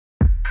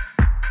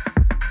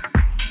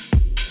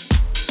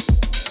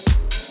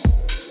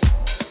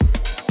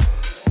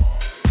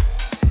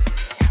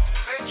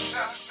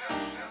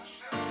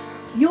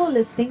You're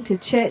listening to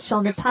Church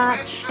on the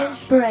Park's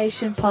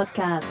Inspiration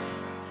Podcast.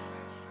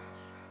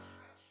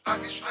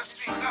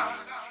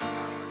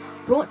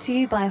 Brought to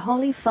you by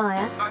Holy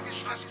Fire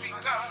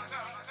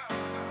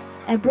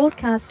and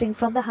broadcasting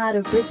from the heart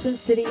of Brisbane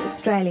City,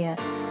 Australia.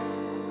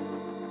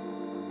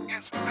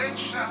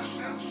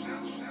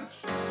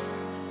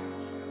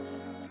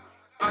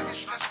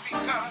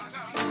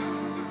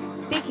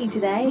 Speaking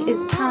today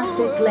is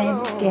Pastor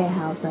Glenn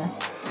Gerhauser.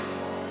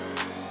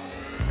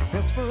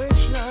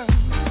 Inspiration.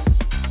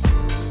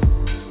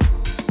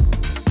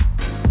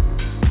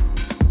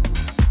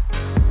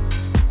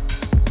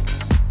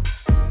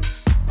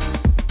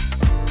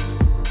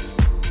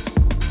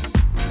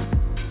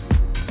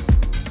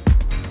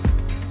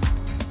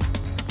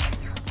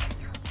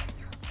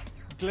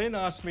 Glenn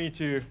asked me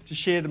to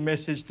share the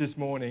message this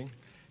morning,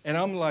 and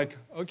I'm like,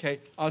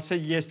 okay, I'll say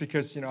yes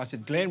because, I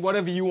said, Glenn,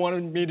 whatever you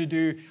wanted me to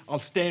do, I'll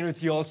stand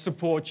with you, I'll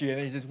support you. And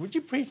he says, would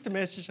you preach the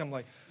message? I'm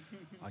like,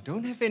 I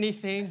don't have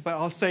anything, but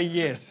I'll say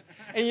yes.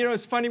 And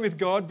it's funny with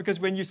God because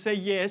when you say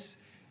yes,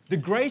 the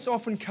grace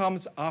often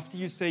comes after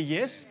you say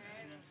yes,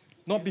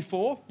 not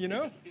before,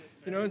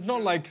 It's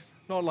not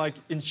like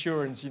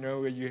insurance,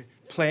 where you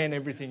plan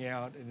everything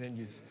out and then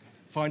you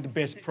find the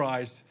best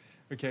price.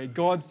 Okay,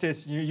 God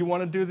says, you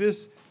want to do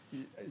this?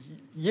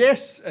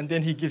 Yes, and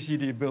then he gives you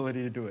the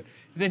ability to do it.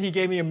 And then he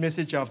gave me a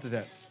message after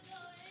that.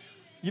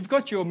 You've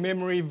got your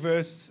memory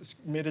verse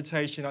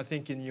meditation, I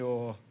think, in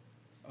your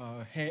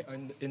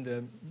in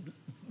the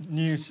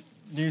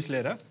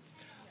newsletter.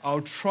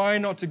 I'll try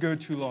not to go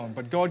too long,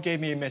 but God gave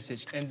me a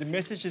message, and the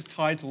message is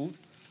titled,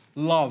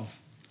 Love.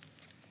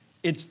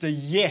 It's the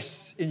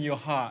yes in your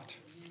heart,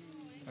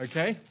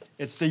 okay?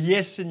 It's the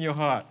yes in your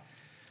heart.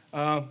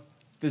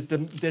 There's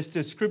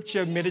the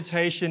scripture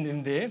meditation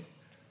in there,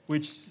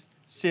 which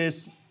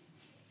says,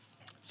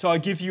 so I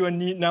give you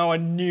now a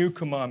new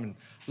commandment.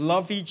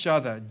 Love each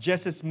other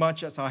just as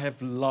much as I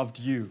have loved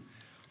you.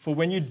 For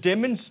when you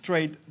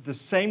demonstrate the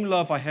same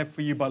love I have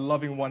for you by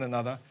loving one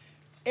another,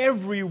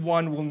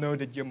 everyone will know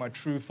that you're my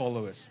true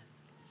followers.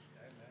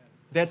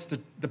 That's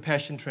the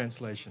Passion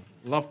Translation.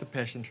 Love the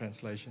Passion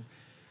Translation.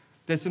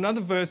 There's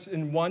another verse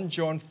in 1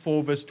 John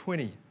 4, verse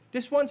 20.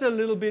 This one's a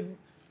little bit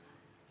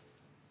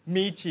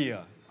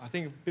meatier, I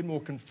think a bit more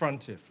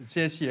confrontive. It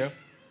says here,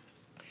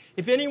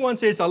 if anyone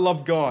says, I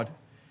love God,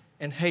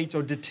 and hates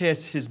or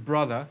detests his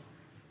brother,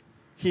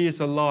 he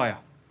is a liar.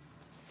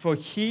 For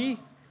he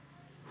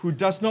who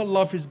does not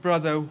love his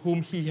brother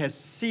whom he has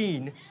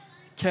seen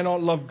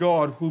cannot love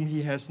God whom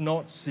he has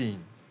not seen.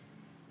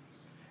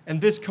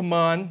 And this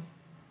command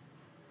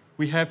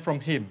we have from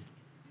him,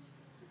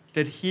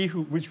 that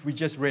which we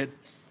just read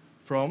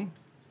from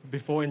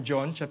before in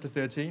John chapter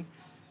 13,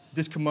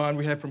 this command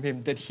we have from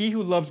him, that he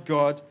who loves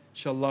God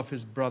shall love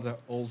his brother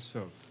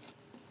also.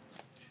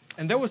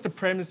 And that was the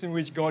premise in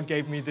which God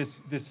gave me this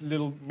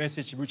little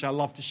message, which I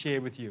love to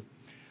share with you.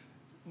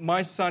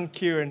 My son,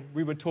 Kieran,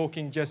 we were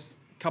talking just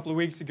a couple of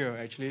weeks ago,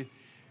 actually,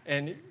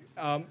 and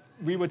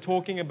we were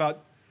talking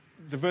about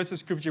the verse of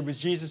Scripture which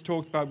Jesus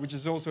talks about, which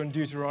is also in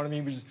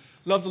Deuteronomy, which is,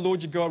 love the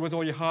Lord your God with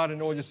all your heart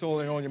and all your soul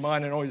and all your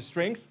mind and all your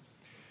strength.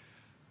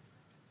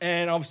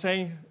 And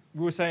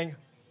we were saying,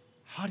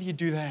 how do you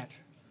do that?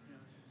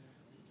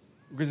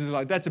 Because it's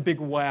like, that's a big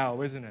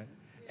wow, isn't it?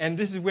 And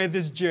this is where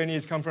this journey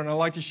has come from, and I'd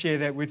like to share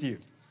that with you.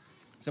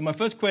 So my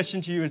first question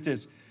to you is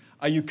this.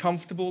 Are you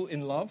comfortable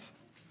in love?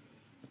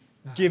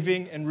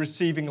 Giving and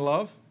receiving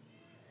love?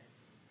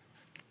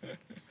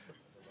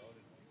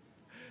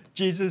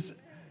 Jesus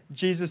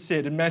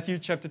said in Matthew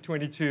chapter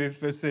 22,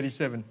 verse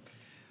 37,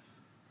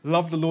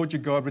 love the Lord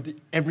your God with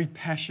every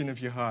passion of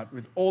your heart,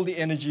 with all the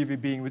energy of your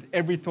being, with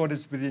every thought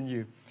that's within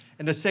you.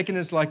 And the second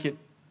is like it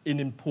in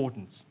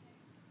importance.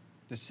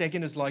 The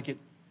second is like it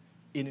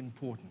in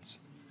importance.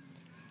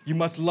 You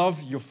must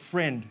love your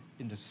friend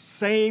in the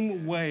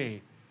same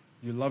way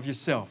you love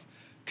yourself.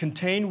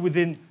 Contained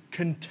within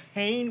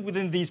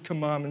these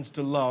commandments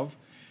to love,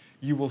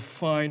 you will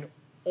find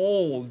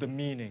all the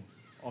meaning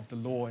of the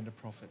law and the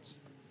prophets.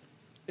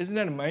 Isn't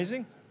that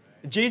amazing?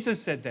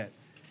 Jesus said that.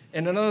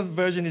 In another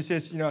version, he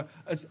says,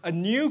 as a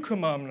new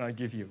commandment I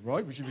give you,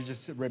 right? Which we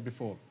just read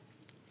before.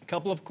 A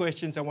couple of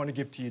questions I want to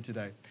give to you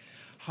today.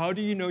 How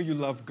do you know you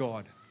love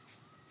God?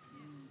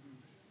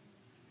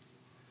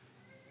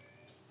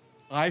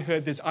 I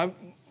heard this. I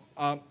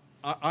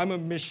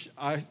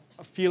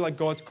feel like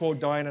God's called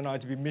Diane and I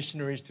to be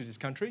missionaries to this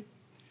country.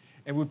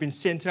 And we've been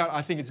sent out,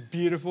 I think it's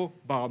beautiful,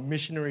 by our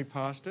missionary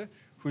pastor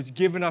who's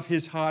given up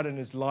his heart and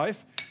his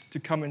life to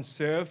come and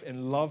serve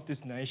and love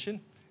this nation.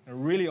 I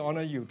really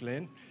honor you,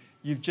 Glenn.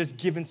 You've just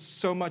given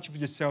so much of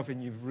yourself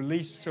and you've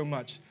released so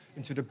much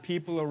into the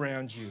people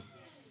around you.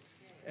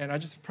 And I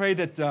just pray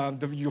that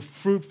your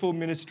fruitful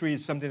ministry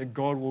is something that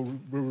God will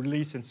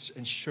release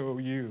and show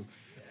you,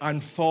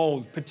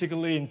 unfold,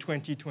 particularly in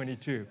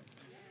 2022.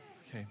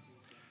 Okay.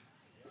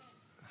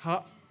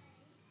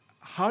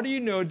 How do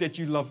you know that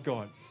you love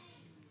God?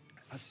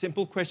 A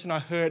simple question I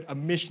heard a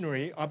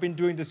missionary. I've been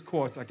doing this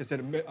course, like I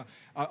said,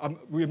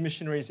 we're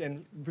missionaries,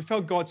 and we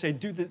felt God say,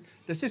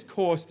 there's this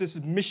course, this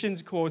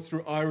missions course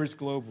through Iris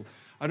Global.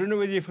 I don't know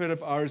whether you've heard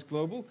of Iris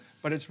Global,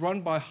 but it's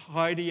run by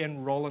Heidi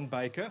and Roland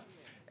Baker.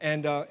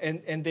 And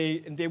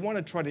they want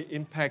to try to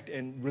impact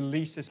and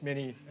release as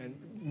many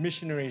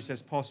missionaries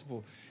as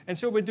possible. And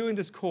so we're doing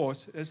this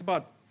course. There's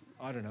about,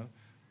 I don't know,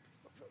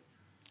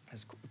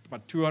 there's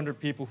about 200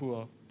 people who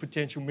are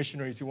potential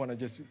missionaries who want to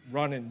just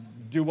run and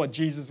do what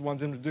Jesus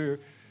wants them to do.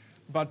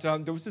 But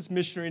there was this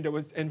missionary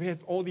and we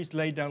have all these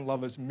laid down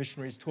lovers,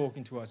 missionaries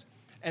talking to us.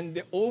 And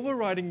the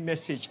overriding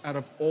message out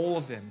of all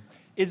of them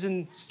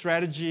isn't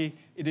strategy,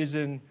 it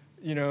isn't,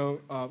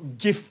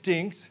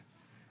 giftings.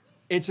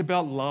 It's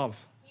about love.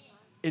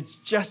 It's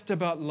just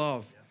about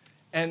love.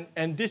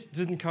 And this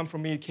didn't come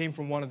from me, it came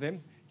from one of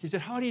them. He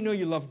said, how do you know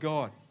you love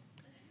God?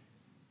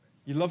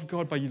 You love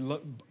God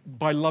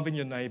by loving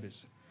your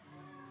neighbors.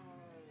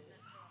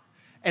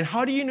 And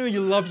how do you know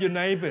you love your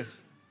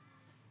neighbors?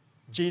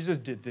 Jesus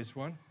did this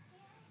one,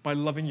 by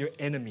loving your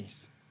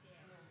enemies.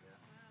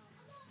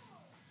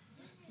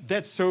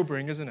 That's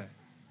sobering, isn't it?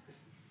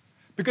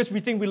 Because we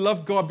think we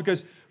love God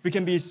because we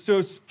can be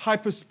so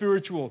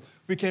hyper-spiritual.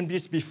 We can be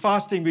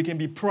fasting, we can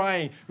be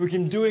praying, we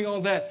can be doing all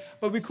that.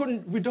 But we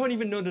don't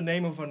even know the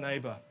name of our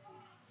neighbor.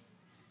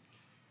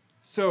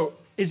 So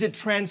is it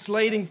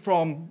translating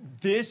from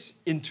this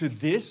into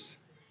this?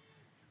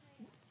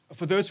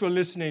 For those who are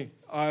listening,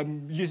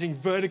 I'm using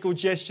vertical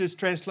gestures,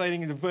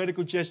 translating the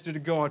vertical gesture to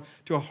God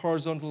to a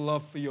horizontal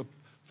love for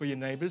your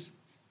neighbors.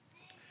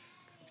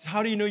 So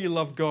how do you know you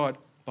love God?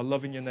 By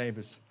loving your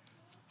neighbors.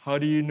 How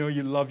do you know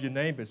you love your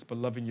neighbors? By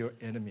loving your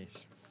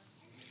enemies.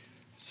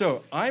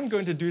 So I'm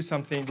going to do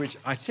something which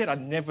I said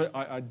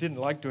I didn't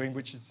like doing,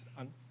 which is,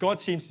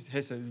 God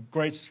has a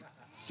great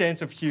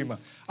sense of humor.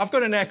 I've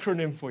got an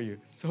acronym for you,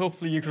 so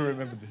hopefully you can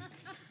remember this.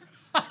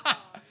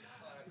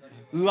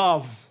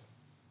 Love.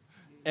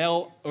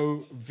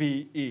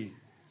 L-O-V-E.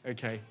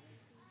 Okay.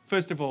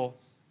 First of all,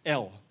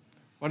 L.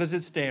 What does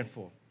it stand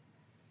for?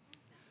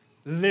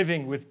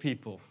 Living with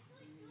people.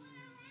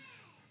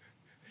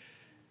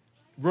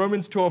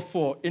 Romans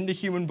 12:4. In the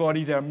human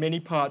body, there are many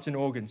parts and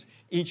organs,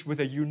 each with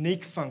a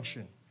unique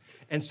function.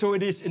 And so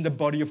it is in the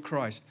body of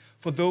Christ.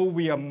 For though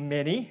we are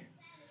many,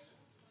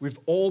 we've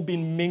all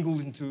been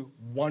mingled into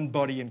one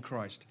body in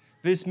Christ.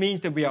 This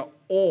means that we are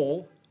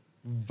all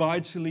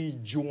vitally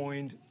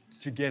joined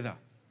together.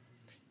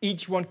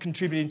 Each one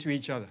contributing to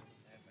each other.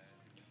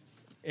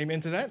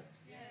 Amen to that?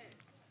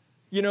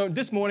 Yes.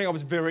 This morning I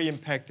was very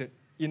impacted.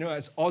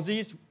 As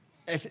Aussies,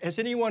 has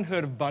anyone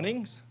heard of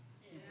Bunnings?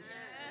 Yes.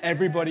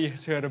 Everybody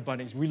has heard of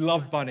Bunnings. We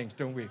love Bunnings,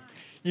 don't we?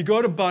 You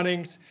go to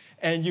Bunnings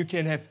and you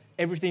can have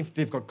everything.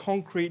 They've got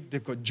concrete,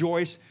 they've got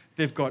joists,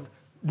 they've got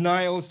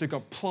nails, they've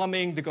got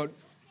plumbing, they've got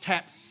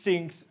taps,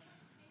 sinks,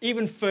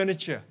 even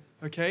furniture,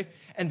 okay?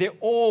 And they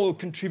all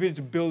contributed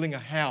to building a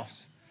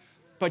house.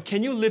 But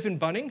can you live in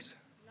Bunnings?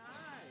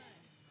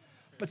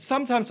 But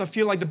sometimes I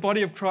feel like the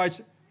body of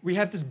Christ, we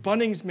have this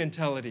Bunnings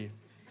mentality,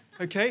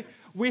 okay?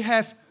 We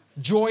have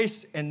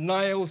joists and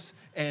nails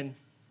and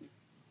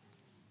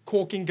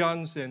caulking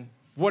guns and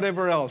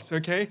whatever else,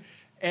 okay?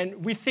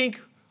 And we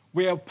think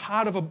we're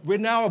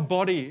now a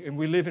body and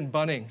we live in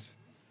Bunnings.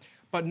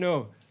 But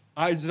no,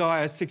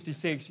 Isaiah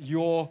 66,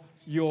 your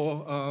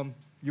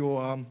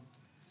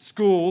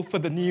school for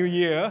the new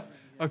year,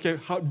 okay,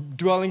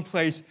 dwelling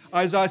place,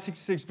 Isaiah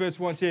 66 verse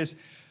 1 says,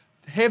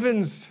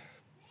 heavens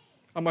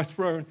are my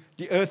throne,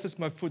 the earth is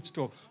my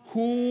footstool.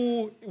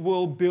 Who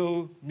will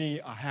build me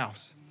a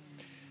house?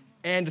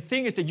 And the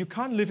thing is that you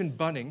can't live in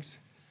Bunnings,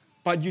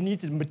 but you need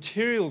the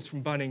materials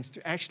from Bunnings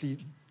to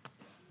actually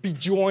be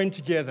joined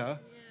together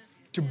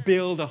to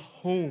build a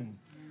home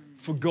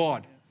for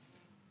God.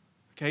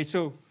 Okay,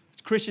 so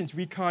as Christians,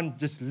 we can't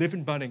just live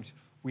in Bunnings.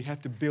 We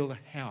have to build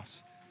a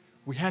house.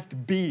 We have to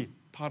be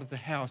part of the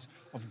house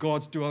of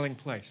God's dwelling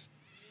place.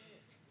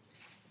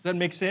 Does that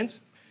make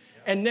sense?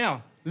 And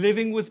now,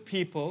 living with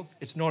people,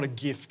 it's not a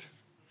gift.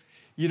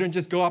 You don't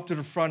just go up to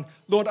the front,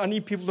 Lord, I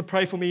need people to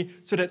pray for me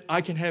so that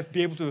I can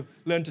be able to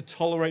learn to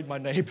tolerate my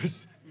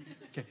neighbors.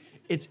 Okay.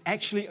 It's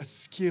actually a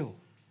skill.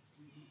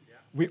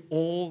 We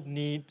all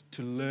need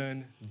to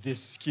learn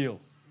this skill.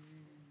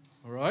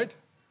 All right?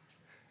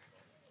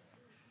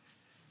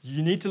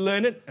 You need to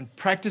learn it and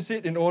practice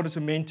it in order to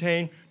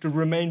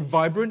remain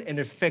vibrant and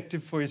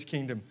effective for His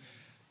kingdom.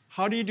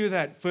 How do you do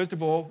that? First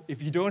of all,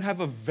 if you don't have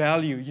a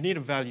value, you need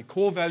a value.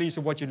 Core values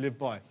are what you live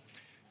by.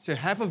 So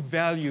have a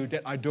value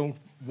that I don't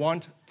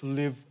want to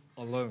live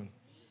alone.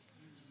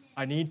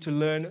 I need to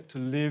learn to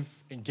live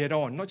and get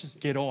on. Not just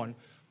get on,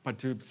 but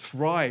to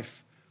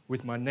thrive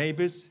with my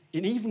neighbors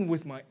and even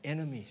with my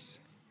enemies.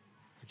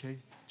 Okay?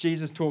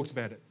 Jesus talks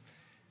about it.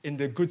 In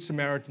the Good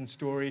Samaritan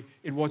story,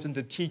 it wasn't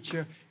the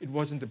teacher, it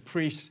wasn't the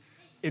priest,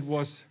 it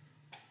was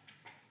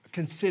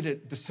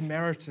considered the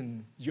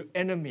Samaritan, your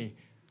enemy.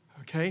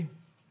 Okay?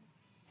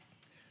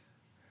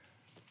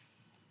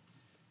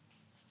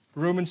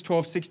 Romans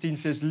 12:16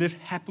 says, live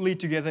happily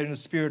together in a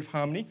spirit of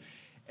harmony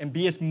and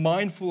be as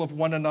mindful of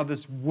one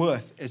another's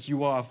worth as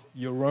you are of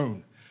your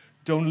own.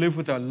 Don't live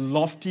with a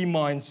lofty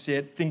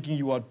mindset thinking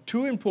you are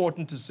too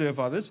important to serve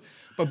others,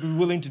 but be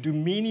willing to do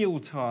menial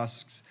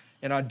tasks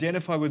and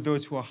identify with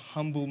those who are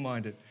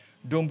humble-minded.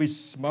 Don't be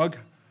smug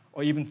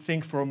or even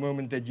think for a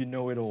moment that you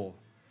know it all.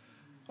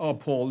 Oh,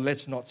 Paul,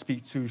 let's not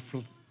speak too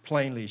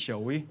plainly,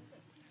 shall we?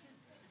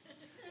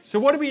 So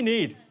what do we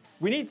need?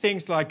 We need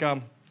things like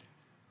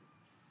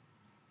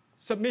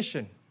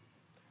submission.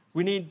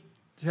 We need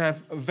to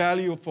have a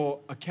value for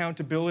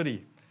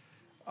accountability.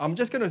 I'm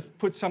just going to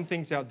put some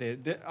things out there.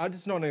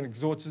 It's not an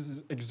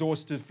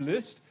exhaustive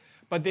list,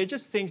 but they're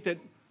just things that,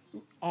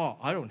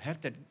 I don't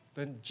have that,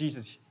 then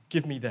Jesus,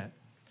 give me that.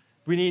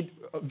 We need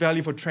a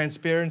value for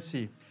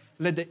transparency.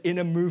 Let the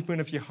inner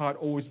movement of your heart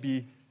always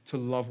be to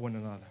love one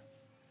another.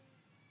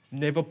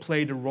 Never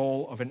play the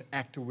role of an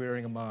actor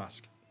wearing a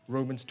mask.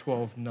 Romans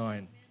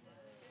 12:9.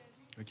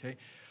 Okay?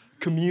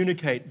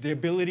 Communicate, the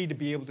ability to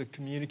be able to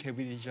communicate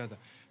with each other.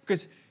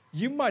 Because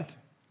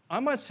I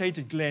might say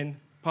to Glenn,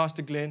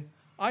 Pastor Glenn,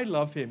 I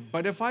love him,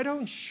 but if I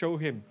don't show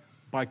him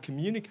by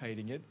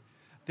communicating it,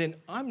 then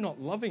I'm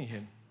not loving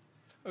him.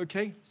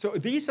 Okay? So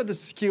these are the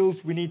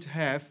skills we need to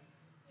have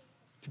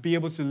to be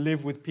able to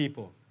live with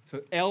people.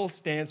 So L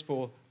stands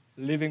for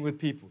living with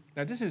people.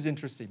 Now this is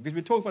interesting because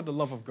we talk about the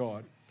love of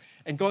God.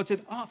 And God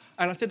said,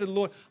 and I said to the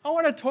Lord, I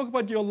want to talk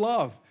about your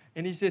love.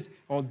 And he says,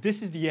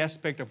 this is the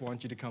aspect I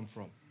want you to come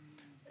from.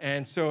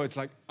 And so it's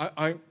like,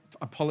 I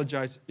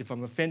apologize if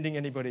I'm offending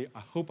anybody. I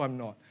hope I'm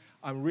not.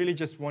 I'm really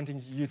just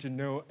wanting you to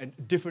know a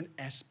different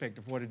aspect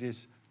of what it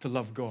is to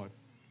love God.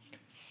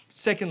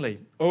 Secondly,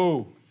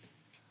 O.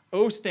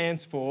 O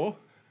stands for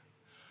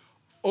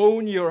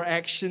own your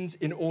actions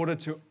in order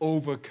to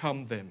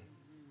overcome them.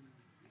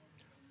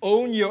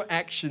 Own your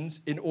actions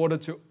in order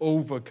to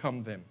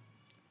overcome them.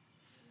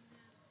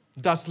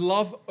 Does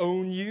love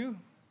own you,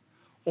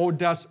 or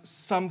does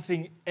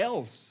something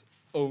else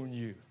own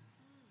you?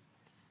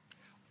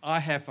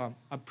 I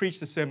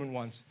preached a sermon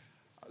once,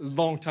 a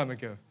long time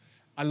ago.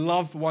 I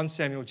love 1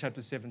 Samuel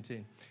chapter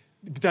 17,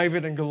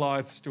 David and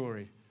Goliath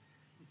story.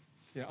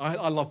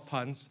 I love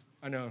puns,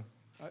 I know,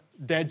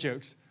 dad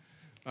jokes.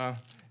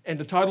 And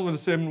the title of the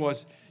sermon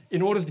was,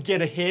 in order to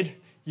get ahead,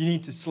 you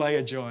need to slay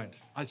a giant.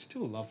 I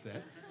still love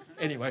that.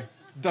 Anyway,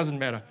 doesn't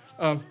matter.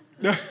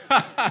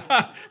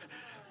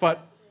 But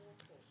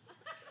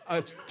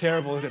it's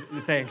terrible, isn't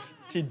it? Thanks.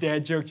 See,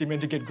 dad jokes, you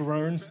meant to get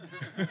groans.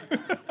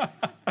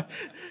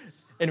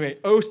 Anyway,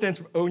 O stands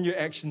for own your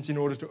actions in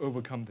order to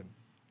overcome them.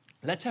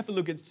 Let's have a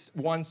look at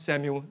 1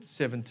 Samuel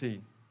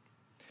 17.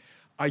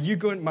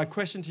 My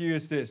question to you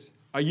is this.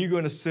 Are you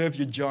going to serve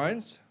your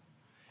giants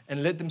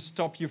and let them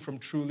stop you from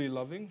truly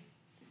loving?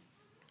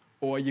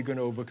 Or are you going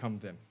to overcome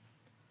them?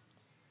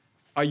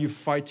 Are you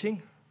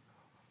fighting?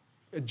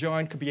 A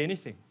giant could be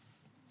anything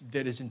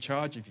that is in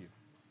charge of you,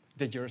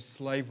 that you're a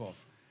slave of.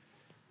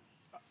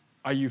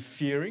 Are you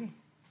fearing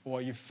or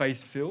are you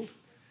faith-filled?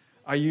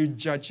 Are you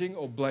judging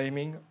or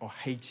blaming or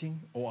hating,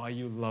 or are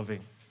you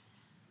loving?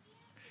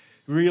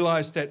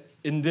 Realize that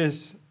in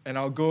this, and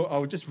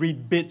I'll just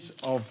read bits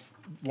of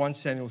 1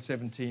 Samuel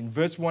 17.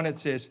 Verse 1, it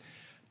says,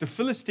 the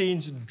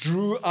Philistines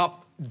drew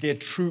up their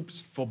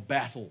troops for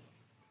battle.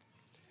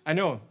 I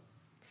know,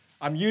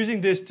 I'm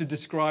using this to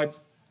describe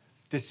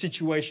the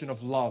situation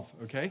of love,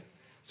 okay?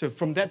 So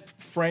from that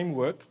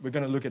framework, we're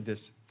going to look at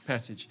this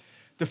passage.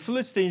 The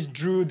Philistines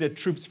drew their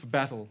troops for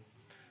battle.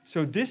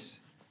 So this,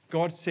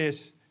 God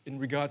says, in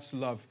regards to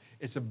love,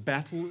 is a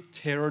battle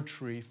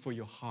territory for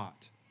your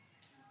heart.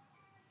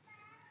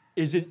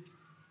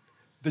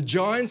 The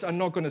giants are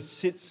not going to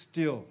sit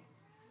still,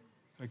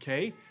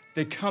 okay?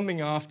 They're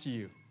coming after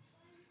you.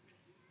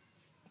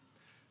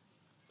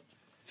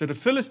 So the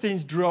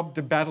Philistines drew up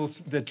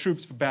their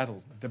troops for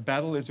battle. The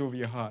battle is over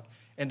your heart.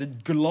 And the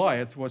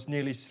Goliath was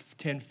nearly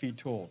 10 feet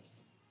tall.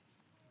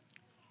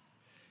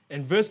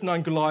 And verse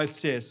 9, Goliath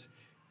says,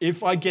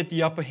 if I get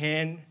the upper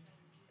hand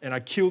and I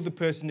kill the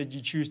person that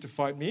you choose to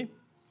fight me,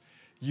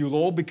 you'll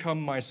all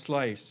become my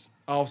slaves,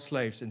 our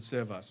slaves, and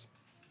serve us.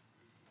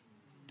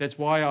 That's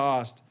why I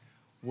asked,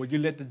 would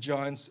you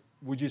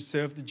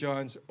serve the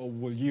giants, or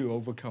will you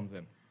overcome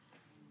them?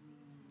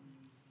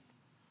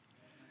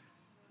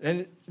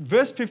 And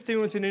verse 15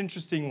 was an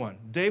interesting one.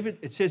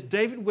 It says,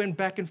 David went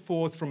back and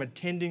forth from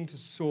attending to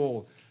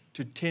Saul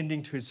to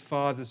tending to his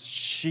father's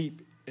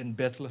sheep in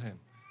Bethlehem.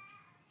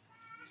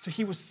 So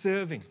he was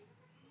serving.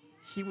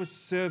 He was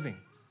serving.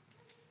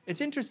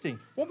 It's interesting.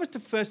 What was the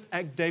first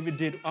act David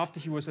did after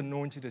he was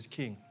anointed as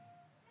king?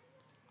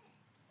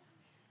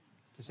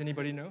 Does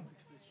anybody know?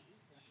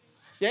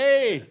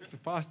 Yay!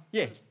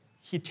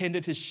 He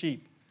tended his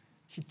sheep.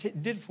 He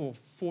did it for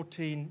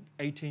 14,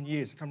 18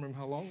 years. I can't remember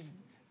how long.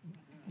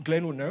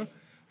 Glenn would know.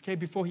 Okay,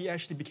 before he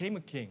actually became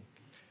a king.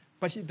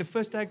 But the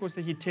first act was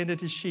that he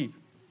tended his sheep.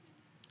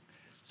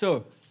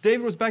 So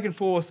David was back and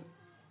forth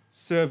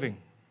serving.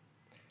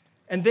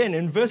 And then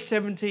in verse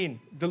 17,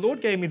 the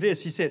Lord gave me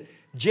this. He said,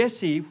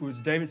 Jesse, who was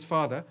David's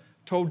father,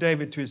 told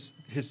David to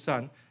his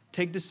son,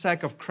 take this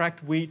sack of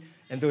cracked wheat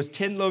and those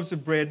 10 loaves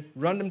of bread,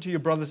 run them to your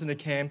brothers in the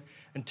camp,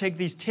 and take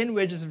these 10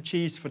 wedges of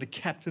cheese for the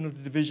captain of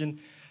the division.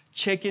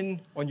 Check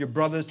in on your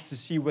brothers to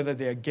see whether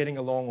they are getting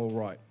along all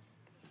right.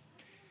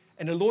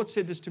 And the Lord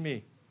said this to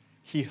me.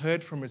 He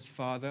heard from his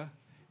father,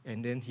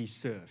 and then he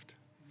served.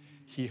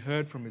 He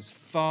heard from his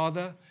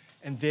father,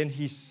 and then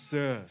he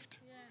served.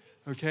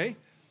 Okay?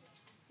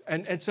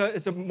 And so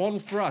it's a model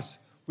for us.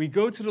 We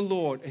go to the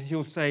Lord and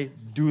he'll say,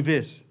 do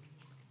this.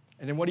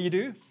 And then what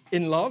do?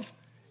 In love,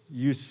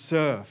 you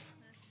serve.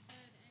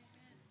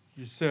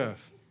 You serve.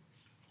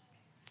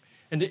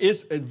 And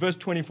verse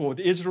 24,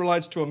 the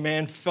Israelites to a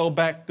man fell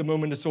back the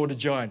moment they saw the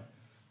giant.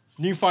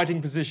 New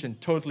fighting position,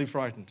 totally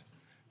frightened.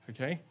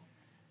 Okay?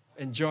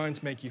 And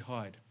giants make you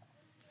hide.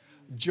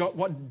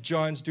 What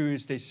giants do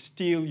is they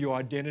steal your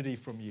identity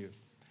from you.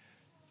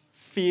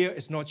 Fear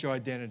is not your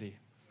identity.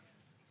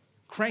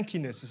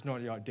 Crankiness is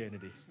not your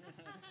identity.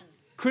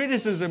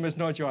 Criticism is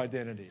not your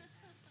identity.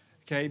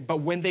 Okay? But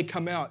when they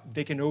come out,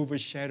 they can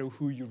overshadow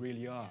who you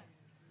really are.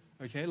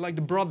 Okay? Like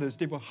the brothers,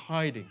 they were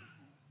hiding.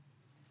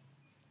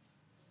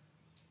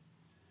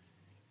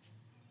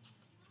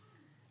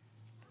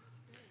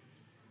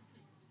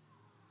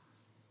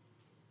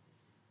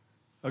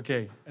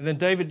 Okay, and then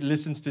David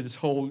listens to this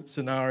whole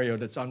scenario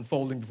that's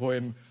unfolding before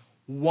him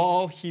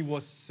while he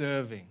was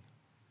serving.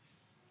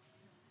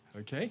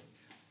 Okay?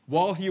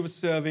 While he was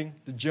serving,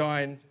 the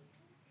giant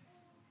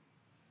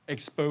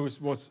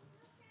was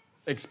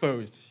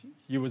exposed.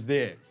 He was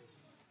there.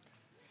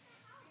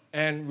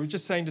 And we were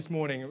just saying this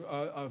morning,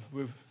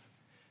 we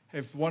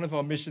have one of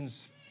our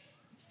missions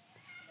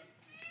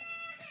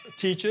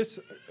teachers,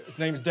 his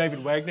name is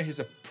David Wagner, he's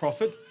a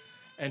prophet,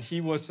 and he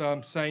was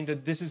saying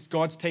that this is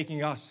God's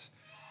taking us.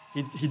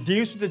 He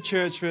deals with the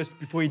church first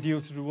before he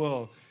deals with the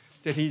world.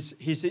 That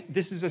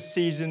this is a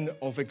season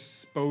of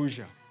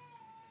exposure.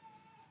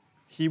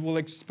 He will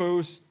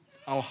expose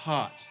our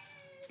hearts.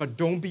 But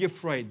don't be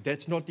afraid.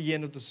 That's not the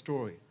end of the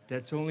story.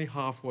 That's only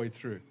halfway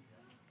through.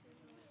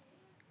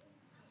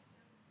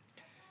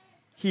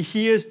 He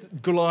hears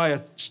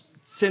Goliath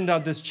send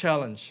out this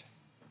challenge.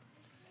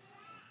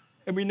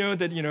 And we know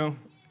that,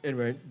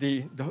 anyway,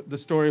 the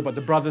story about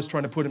the brothers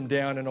trying to put him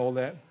down and all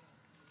that.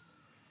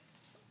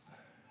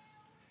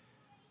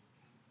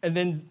 And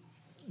then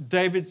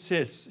David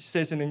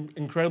says an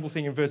incredible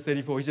thing in verse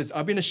 34. He says,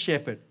 I've been a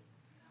shepherd.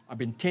 I've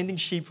been tending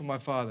sheep for my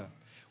father.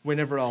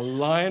 Whenever a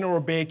lion or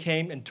a bear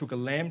came and took a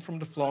lamb from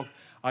the flock,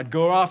 I'd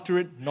go after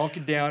it, knock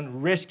it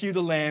down, rescue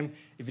the lamb.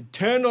 If it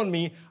turned on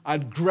me,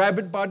 I'd grab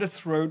it by the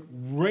throat,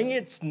 wring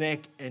its neck,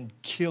 and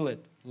kill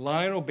it.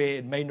 Lion or bear,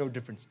 it made no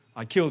difference.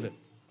 I killed it.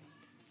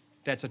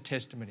 That's a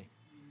testimony.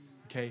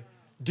 Okay?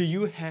 Do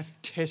you have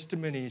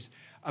testimonies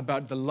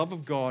about the love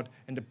of God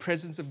and the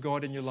presence of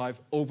God in your life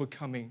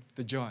overcoming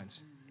the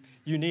giants?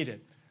 You need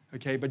it.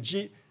 Okay? But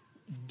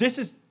this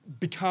has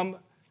become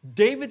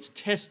David's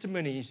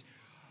testimonies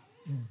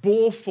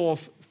bore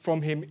forth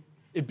from him.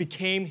 It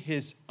became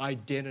his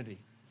identity.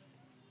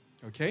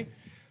 Okay?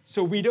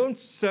 So we don't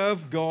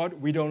serve God,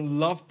 we don't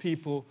love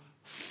people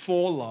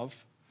for love.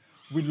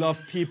 We love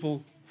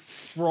people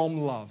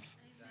from love.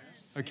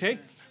 Okay?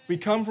 We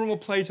come from a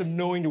place of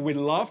knowing that we're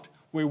loved,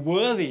 we're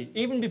worthy,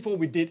 even before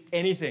we did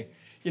anything.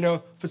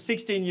 For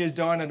 16 years,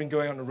 Diane, I've been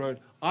going on the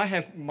road. I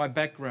have my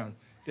background.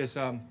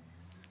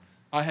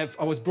 I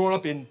was brought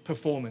up in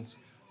performance.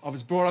 I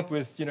was brought up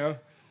with,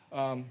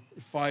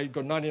 if I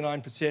got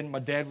 99%, my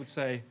dad would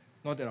say,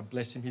 not that I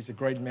bless him, he's a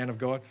great man of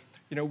God.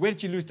 Where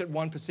did you lose that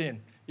 1%?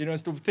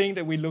 It's the thing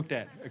that we looked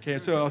at. Okay,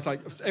 so I was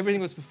like,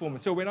 everything was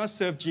performance. So when I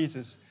served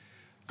Jesus,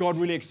 God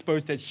really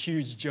exposed that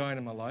huge giant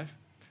in my life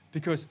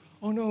because,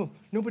 oh no,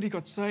 nobody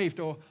got saved,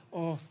 or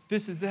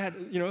this is that,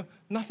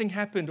 nothing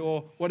happened,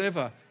 or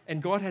whatever.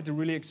 And God had to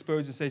really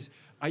expose and say,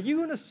 are you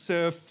going to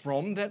serve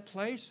from that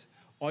place?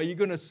 Or are you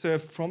going to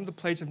serve from the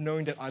place of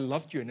knowing that I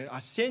loved you? And I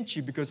sent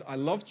you because I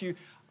loved you.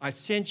 I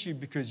sent you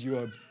because you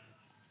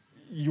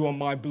are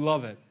my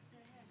beloved.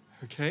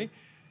 Okay?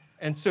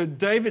 And so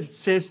David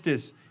says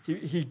this.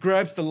 He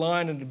grabs the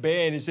lion and the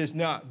bear and he says,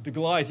 no, the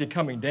Goliath, you're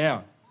coming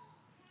down.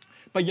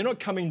 But you're not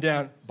coming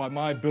down by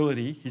my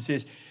ability. He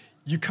says,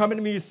 you come at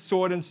me with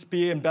sword and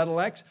spear and battle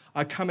axe.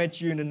 I come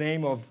at you in the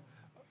name of,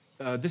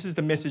 this is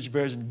the Message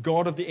version,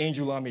 God of the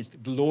angel armies,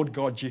 the Lord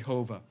God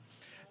Jehovah.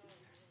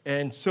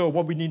 And so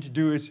what we need to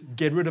do is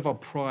get rid of our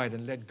pride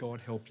and let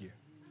God help you.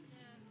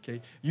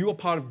 Okay? You are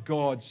part of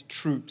God's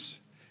troops.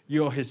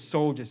 You are his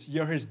soldiers.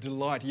 You're his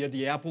delight. You're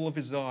the apple of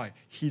his eye.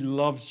 He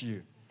loves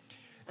you.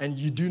 And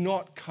you do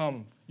not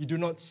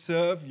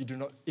serve,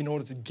 in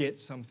order to get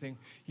something.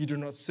 You do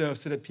not serve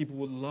so that people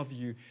will love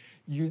you.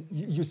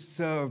 You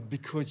serve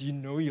because you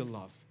know you're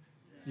loved.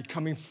 You're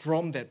coming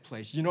from that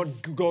place. You're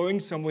not going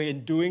somewhere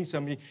and doing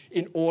something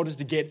in order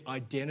to get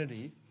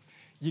identity.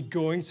 You're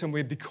going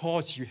somewhere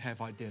because you have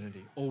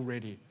identity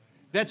already.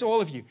 That's all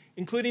of you,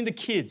 including the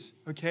kids,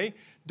 okay?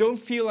 Don't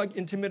feel like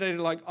intimidated,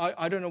 like,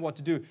 I don't know what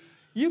to do.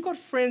 You've got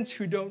friends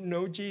who don't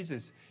know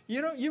Jesus.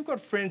 You've got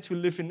friends who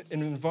live in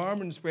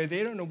environments where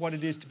they don't know what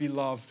it is to be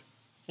loved,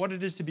 what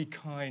it is to be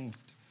kind,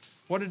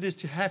 what it is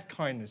to have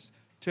kindness,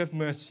 to have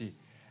mercy.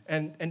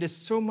 And there's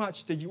so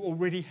much that you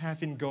already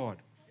have in God.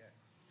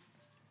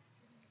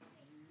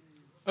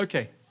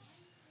 Okay,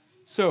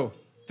 so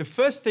the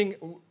first thing,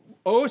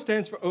 O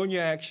stands for own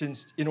your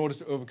actions in order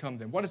to overcome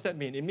them. What does that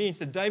mean? It means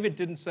that David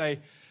didn't say,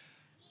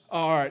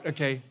 all right,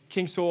 okay,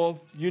 King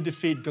Saul, you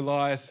defeat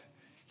Goliath.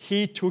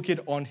 he took it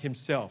on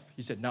himself.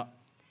 He said, now,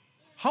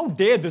 how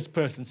dare this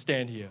person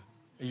stand here?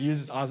 He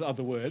uses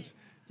other words.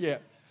 Yeah.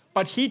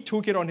 But he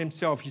took it on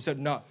himself. He said,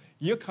 no,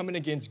 you're coming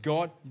against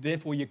God,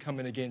 therefore you're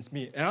coming against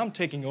me. And I'm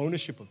taking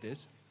ownership of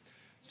this.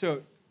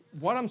 So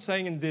what I'm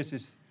saying in this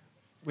is,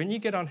 when you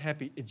get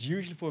unhappy, it's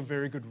usually for a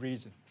very good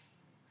reason.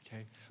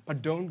 Okay?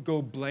 But don't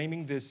go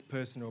blaming this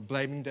person or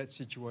blaming that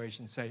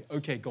situation. Say,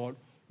 okay, God,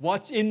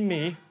 what's in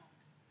me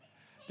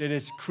that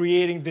is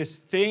creating this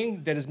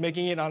thing that is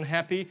making it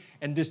unhappy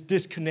and this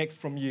disconnect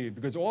from you?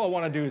 Because all I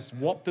want to do is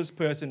whop this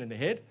person in the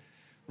head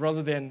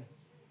rather than,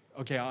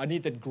 okay, I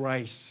need that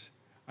grace.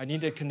 I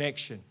need that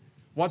connection.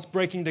 What's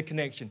breaking the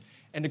connection?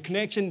 And the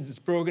connection that's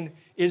broken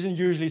isn't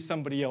usually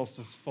somebody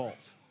else's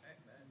fault.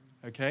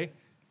 Okay?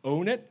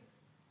 Own it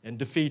and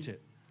defeat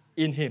it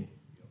in Him.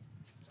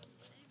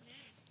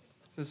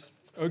 Is this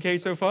okay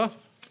so far?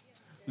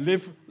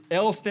 Live.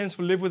 L stands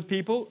for live with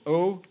people.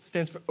 O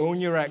stands for own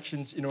your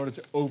actions in order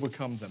to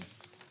overcome them.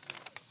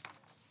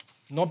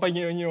 Not by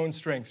your own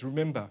strength.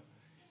 Remember,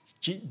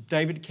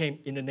 David came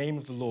in the name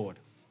of the Lord.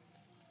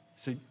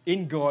 So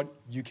in God,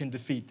 you can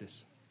defeat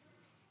this.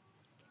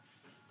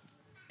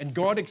 And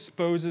God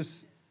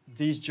exposes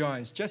these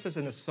giants, just as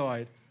an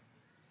aside,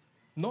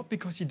 not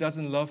because He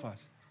doesn't love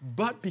us,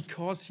 but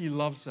because He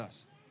loves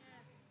us.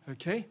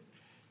 Okay?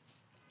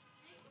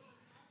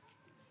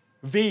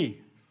 V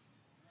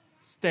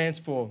stands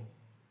for,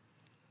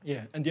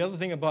 and the other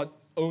thing about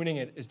owning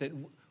it is that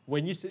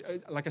when you say,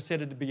 like I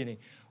said at the beginning,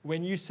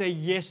 when you say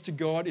yes to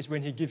God is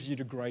when He gives you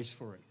the grace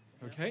for it.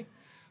 Okay?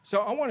 So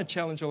I want to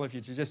challenge all of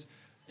you to just,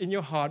 in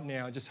your heart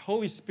now, just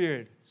Holy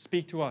Spirit,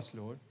 speak to us,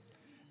 Lord.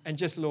 And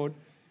just, Lord,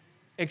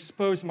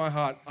 expose my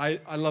heart.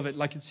 I love it.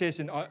 Like it says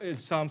in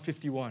Psalm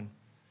 51.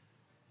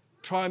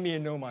 Try me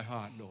and know my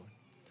heart, Lord.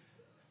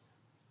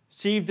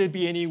 See if there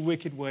be any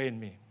wicked way in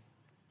me.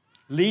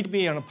 Lead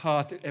me on a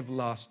path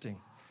everlasting.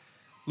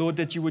 Lord,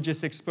 that you would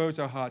just expose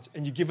our hearts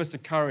and you give us the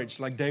courage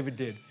like David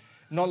did.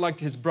 Not like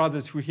his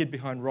brothers who hid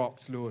behind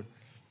rocks, Lord.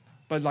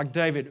 But like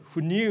David,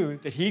 who knew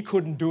that he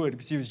couldn't do it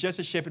because he was just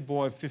a shepherd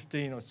boy of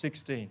 15 or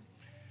 16.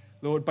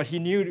 Lord, but he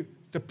knew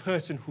the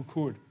person who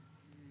could.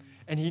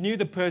 And he knew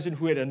the person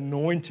who had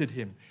anointed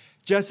him.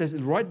 Just as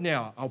right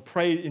now, I'll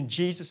pray in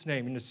Jesus'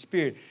 name, in the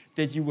Spirit,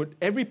 that you would,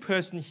 every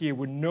person here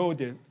would know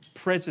the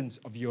presence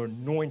of your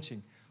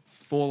anointing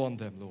fall on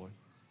them, Lord.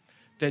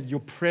 That your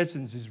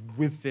presence is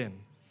with them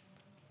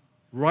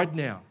right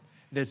now.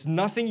 There's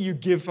nothing you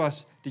give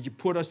us that you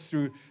put us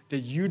through that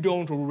you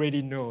don't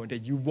already know, that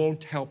you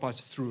won't help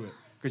us through it,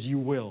 because you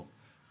will.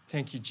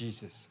 Thank you,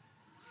 Jesus.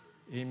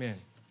 Amen.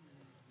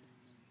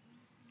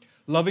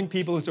 Loving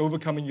people is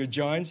overcoming your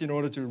giants in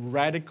order to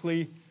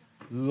radically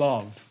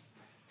love.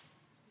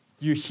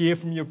 You hear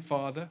from your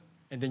Father,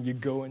 and then you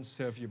go and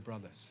serve your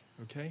brothers,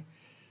 okay?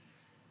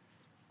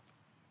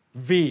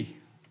 V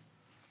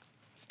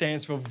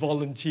stands for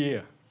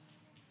volunteer.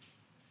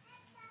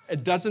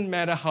 It doesn't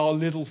matter how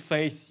little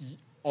faith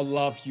or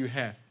love you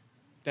have.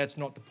 That's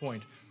not the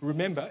point.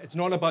 Remember, it's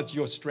not about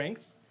your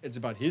strength, it's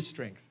about His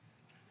strength.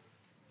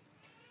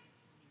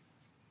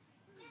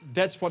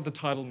 That's what the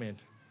title meant.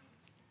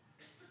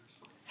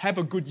 Have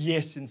a good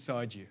yes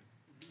inside you.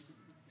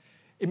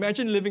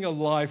 Imagine living a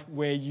life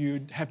where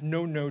you have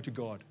no to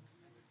God.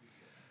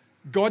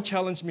 God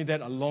challenged me that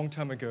a long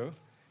time ago,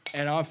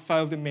 and I've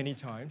failed Him many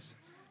times.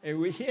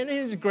 And in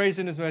His grace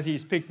and His mercy,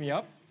 He's picked me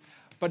up.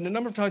 But the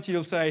number of times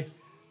He'll say,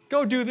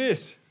 go do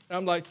this. And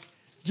I'm like,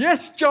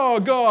 yes,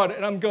 God.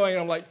 And I'm going,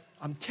 and I'm like,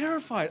 I'm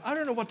terrified. I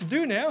don't know what to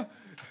do now.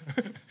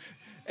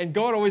 And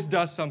God always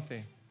does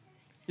something.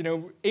 You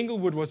know,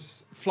 Inglewood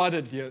was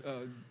flooded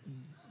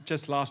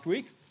just last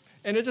week.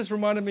 And it just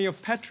reminded me of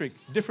Patrick,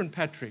 different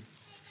Patrick,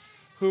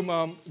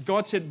 whom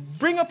God said,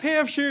 bring a pair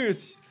of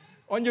shoes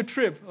on your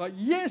trip. Like,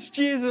 yes,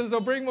 Jesus,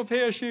 I'll bring my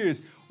pair of shoes.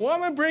 Why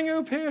am I bringing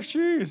a pair of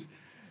shoes?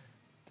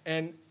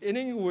 And in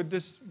Inglewood,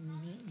 this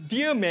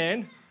dear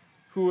man,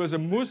 who was a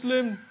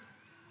Muslim,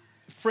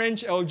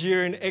 French,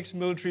 Algerian,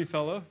 ex-military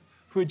fellow,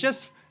 who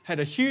just had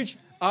a huge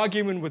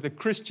argument with a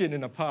Christian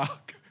in a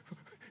park.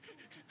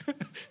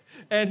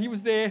 And he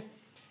was there,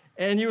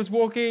 and he was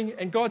walking,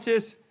 and God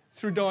says,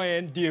 through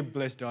Diane, dear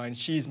blessed Diane,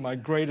 she's my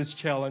greatest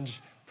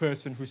challenge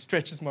person who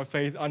stretches my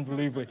faith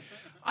unbelievably.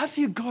 I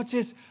feel God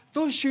says,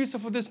 those shoes are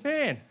for this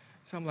man.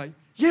 So I'm like,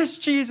 yes,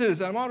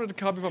 Jesus. I'm out of the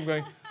car before I'm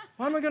going,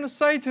 what am I going to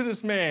say to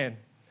this man?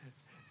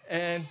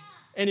 And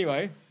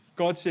anyway,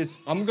 God says,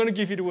 I'm going to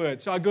give you the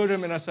word. So I go to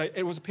him and I say,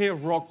 it was a pair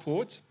of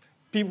Rockports.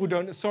 People who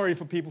don't, sorry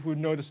for people who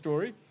know the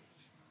story,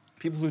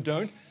 people who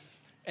don't.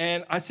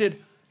 And I said,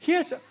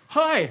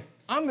 hi,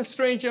 I'm a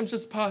stranger, I'm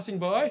just passing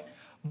by.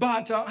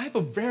 But I have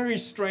a very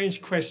strange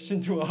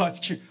question to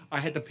ask you. I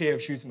had the pair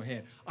of shoes in my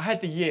hand. I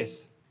had the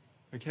yes,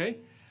 okay?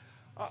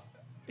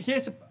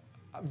 Here's a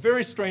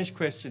very strange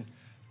question.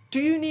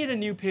 Do you need a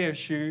new pair of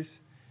shoes?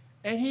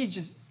 And he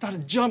just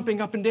started jumping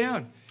up and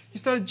down. He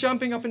started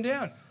jumping up and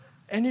down.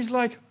 And he's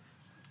like,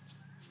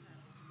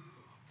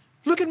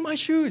 look at my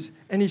shoes.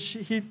 And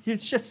he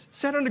just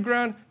sat on the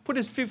ground, put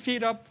his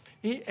feet up,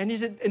 and he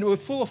said, and they were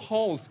full of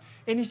holes.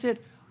 And he said,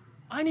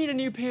 I need a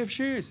new pair of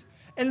shoes.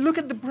 And look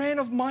at the brand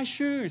of my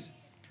shoes.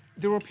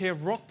 They were a pair of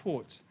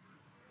Rockports.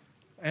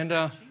 And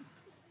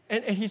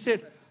he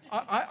said,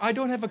 I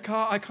don't have a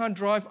car, I can't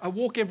drive, I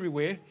walk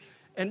everywhere.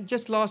 And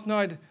just last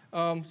night,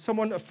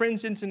 a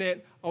friend's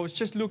internet, I was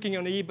just looking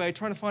on eBay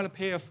trying to find a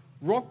pair of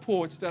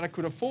Rockports that I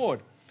could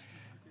afford.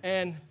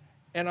 And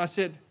I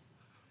said,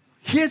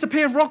 here's a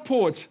pair of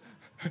Rockports.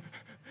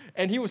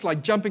 And he was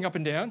like jumping up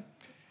and down.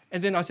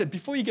 And then I said,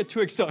 before you get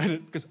too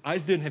excited, because I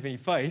didn't have any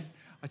faith,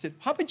 I said,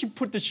 how about you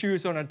put the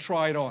shoes on and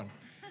try it on?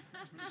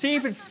 See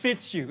if it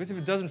fits you. Because if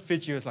it doesn't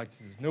fit you, it's like,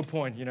 no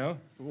point, you know.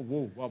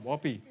 Whoa,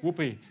 whoopee.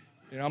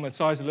 You know, I'm a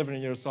size 11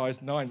 and you're a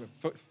size 9.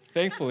 But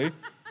thankfully,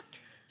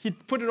 he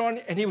put it on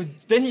and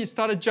he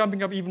started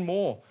jumping up even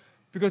more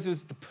because it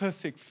was the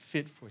perfect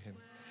fit for him.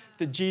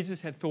 That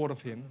Jesus had thought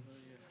of him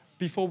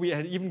before we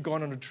had even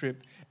gone on a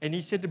trip. And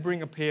he said to bring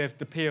the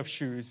pair of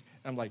shoes.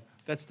 I'm like,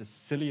 that's the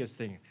silliest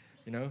thing,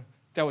 you know.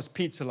 That was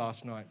pizza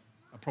last night,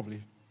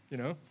 probably, you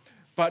know.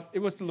 But it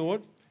was the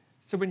Lord.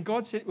 So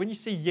when you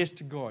say yes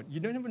to God, you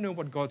don't ever know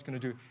what God's going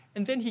to do.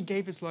 And then he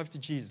gave his life to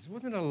Jesus.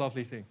 Wasn't that a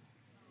lovely thing?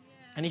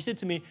 Yeah. And he said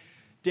to me,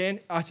 Dan,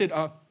 I said,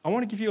 I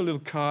want to give you a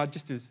little card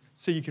just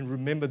so you can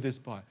remember this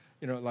by,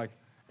 you know, like.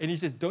 And he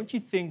says, don't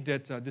you think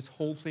that this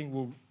whole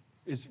thing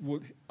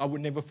I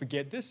would never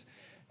forget this?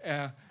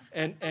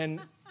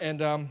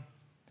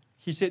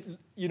 He said,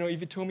 you know,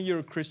 if you told me you're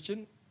a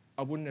Christian,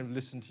 I wouldn't have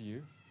listened to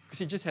you. Because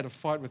he just had a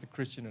fight with a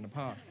Christian in the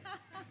park.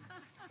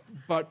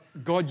 But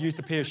God used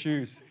a pair of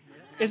shoes.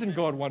 Isn't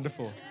God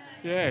wonderful?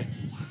 Yeah.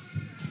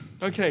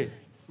 Okay.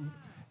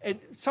 And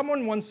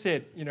someone once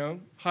said, you know,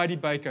 Heidi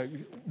Baker,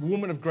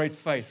 woman of great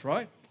faith,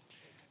 right?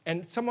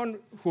 And someone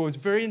who was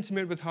very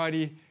intimate with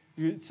Heidi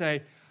would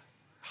say,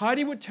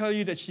 Heidi would tell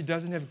you that she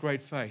doesn't have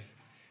great faith,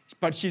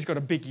 but she's got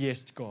a big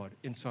yes to God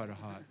inside her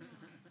heart.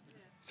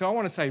 So I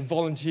want to say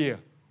volunteer.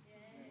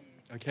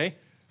 Okay?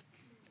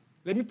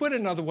 Let me put it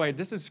another way.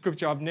 This is a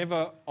scripture I've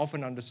never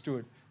often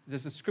understood.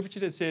 There's a scripture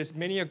that says,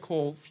 many are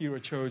called, few are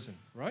chosen,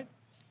 right?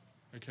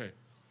 Okay.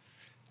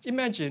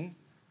 Imagine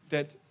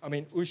that,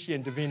 Ushi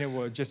and Davina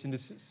were just in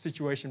this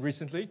situation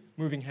recently,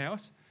 moving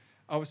house.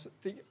 I was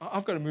thinking,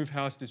 I've got to move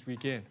house this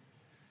weekend.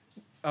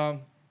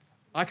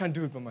 I can't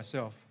do it by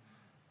myself.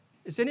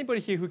 Is anybody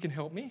here who can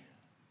help me?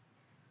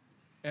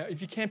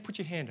 If you can, put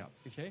your hand up,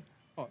 okay?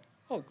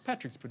 Oh,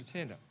 Patrick's put his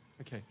hand up.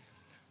 Okay,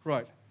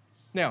 right.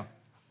 Now,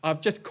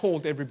 I've just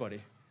called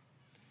everybody.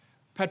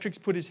 Patrick's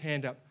put his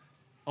hand up.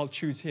 I'll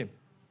choose him.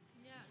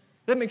 Yeah.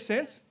 That makes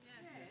sense?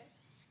 Yes.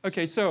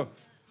 Okay, so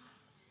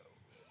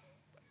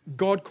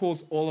God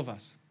calls all of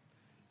us.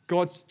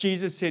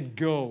 Jesus said,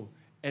 go,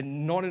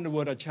 and not in the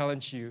word I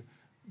challenge you,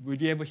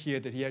 would you ever hear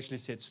that he actually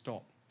said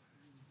stop?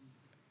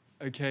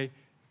 Okay?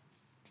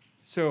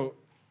 So,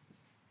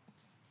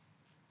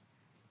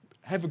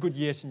 have a good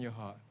yes in your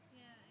heart.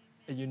 Yeah,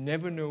 and you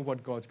never know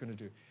what God's going to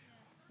do. Yes.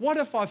 What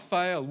if I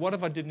fail? What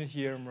if I didn't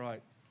hear him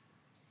right?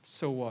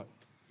 So what?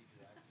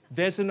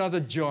 There's another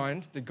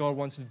giant that God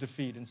wants to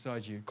defeat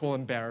inside you,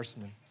 called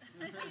embarrassment.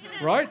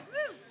 Right?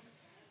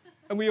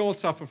 And we all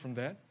suffer from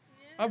that.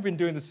 Yeah. I've been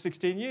doing this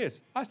 16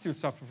 years. I still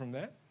suffer from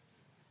that.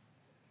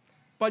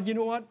 But you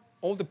know what?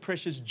 All the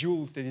precious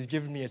jewels that he's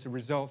given me as a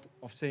result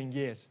of saying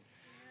yes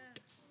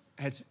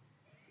has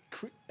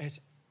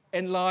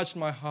enlarged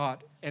my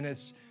heart and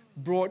has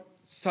brought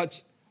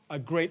such a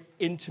great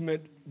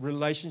intimate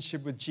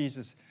relationship with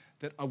Jesus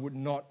that I would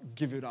not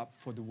give it up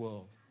for the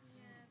world.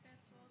 Yeah,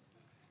 that's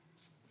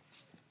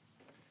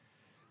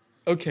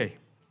awesome. Okay,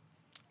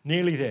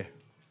 nearly there.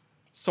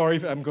 Sorry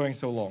if I'm going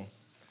so long.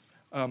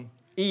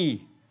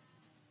 E,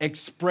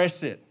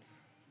 express it.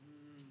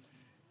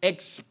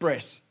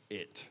 Express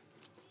it.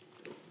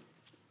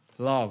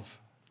 Love.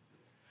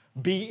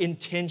 Be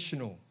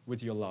intentional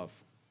with your love.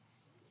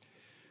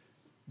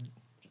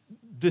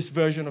 This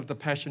version of the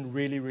Passion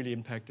really, really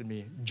impacted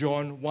me.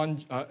 John,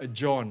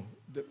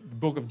 the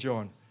book of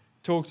John,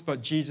 talks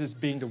about Jesus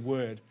being the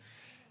Word.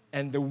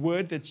 And the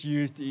word that's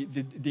used,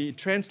 the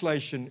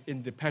translation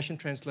in the Passion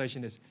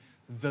Translation is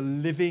the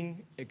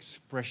living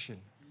expression.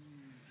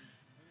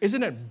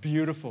 Isn't it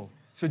beautiful?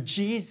 So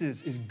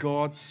Jesus is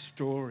God's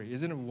story.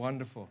 Isn't it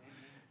wonderful?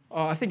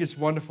 Oh, I think it's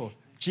wonderful.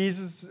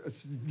 Jesus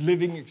is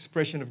living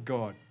expression of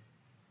God.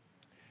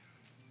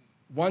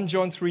 1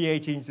 John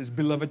 3:18 says,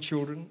 beloved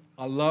children,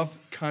 our love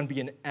can't be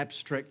an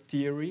abstract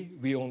theory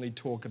we only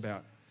talk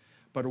about,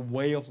 but a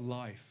way of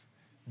life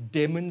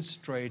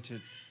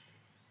demonstrated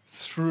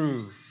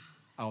through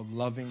our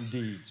loving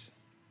deeds.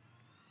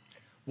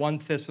 1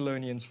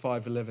 Thessalonians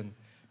 5:11,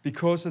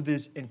 because of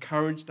this,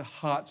 encourage the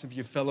hearts of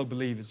your fellow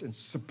believers and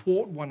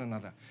support one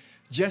another,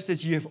 just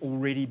as you have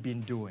already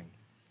been doing.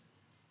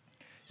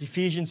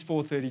 Ephesians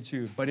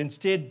 4:32, but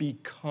instead be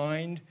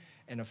kind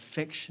and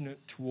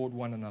affectionate toward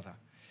one another.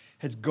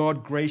 Has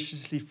God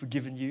graciously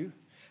forgiven you?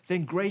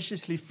 Then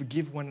graciously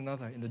forgive one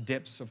another in the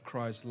depths of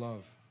Christ's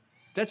love.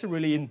 That's a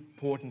really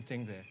important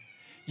thing there.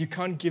 You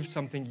can't give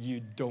something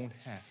you don't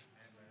have.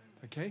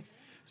 Okay?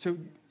 So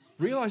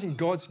realizing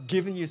God's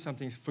given you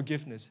something,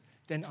 forgiveness,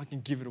 then I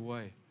can give it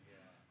away.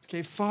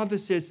 Okay, Father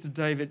says to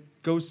David,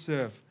 go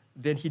serve.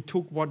 then he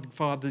took what the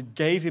Father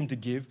gave him to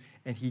give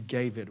and he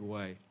gave it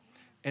away.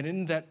 And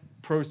in that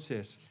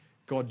process,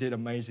 God did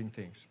amazing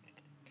things.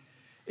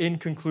 In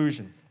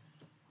conclusion,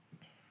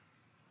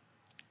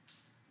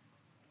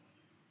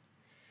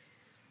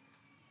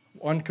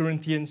 (1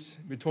 Corinthians),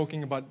 we're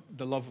talking about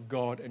the love of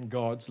God and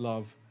God's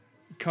love.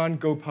 You can't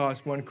go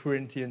past 1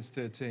 Corinthians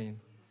 13.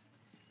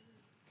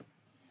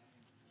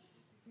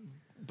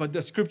 But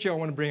the scripture I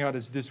want to bring out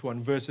is this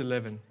one, verse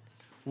 11.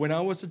 When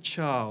I was a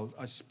child,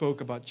 I spoke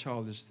about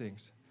childish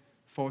things,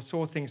 for I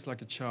saw things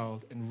like a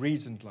child and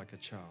reasoned like a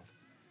child.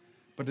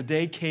 But the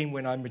day came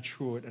when I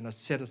matured and I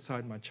set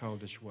aside my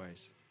childish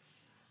ways.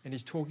 And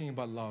he's talking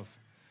about love.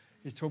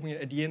 He's talking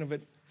at the end of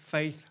it,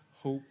 faith,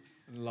 hope,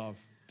 and love.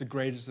 The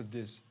greatest of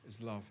this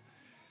is love.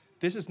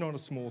 This is not a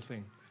small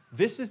thing.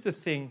 This is the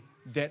thing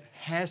that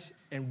has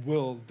and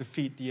will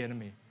defeat the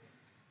enemy.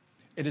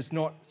 It is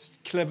not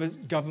clever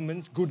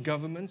governments, good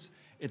governments.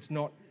 It's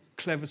not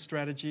clever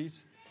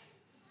strategies.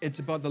 It's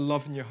about the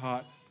love in your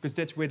heart, because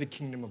that's where the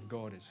kingdom of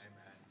God is.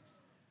 Amen.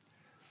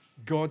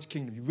 God's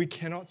kingdom. We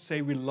cannot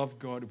say we love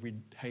God if we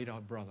hate our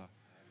brother.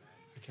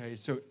 Okay,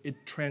 so it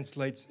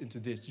translates into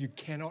this. You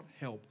cannot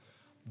help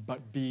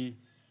but be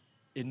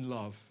in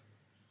love,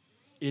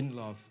 and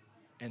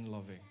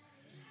loving.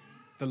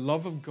 The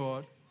love of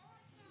God,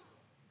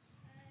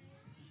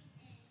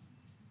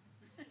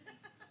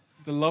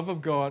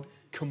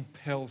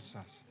 compels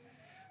us.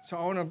 So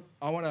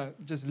I want to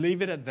just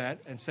leave it at that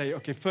and say,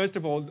 okay, first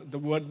of all, the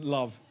word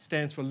love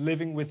stands for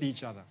living with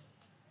each other,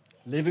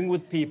 living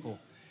with people.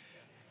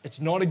 It's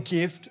not a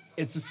gift,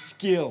 it's a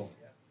skill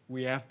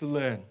we have to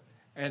learn.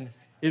 And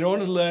in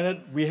order to learn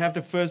it, we have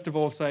to first of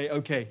all say,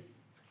 okay,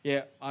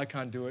 yeah, I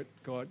can't do it.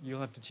 God, you'll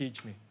have to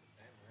teach me.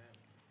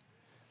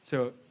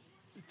 So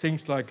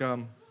things like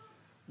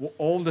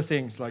all the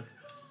things like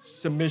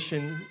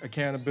submission,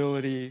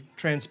 accountability,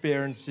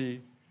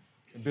 transparency,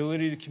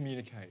 ability to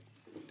communicate,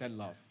 that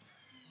love.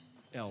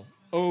 L.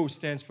 O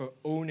stands for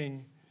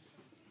owning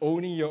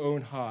your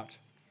own heart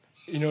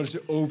in order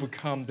to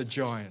overcome the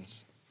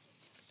giants.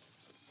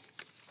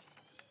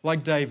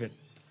 Like David,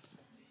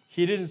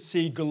 he didn't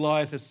see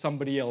Goliath as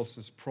somebody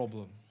else's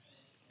problem.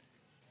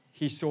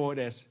 He saw it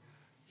as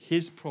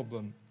his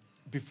problem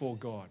before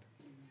God.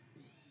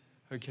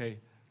 Okay,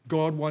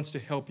 God wants to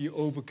help you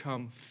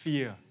overcome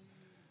fear.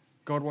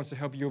 God wants to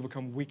help you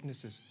overcome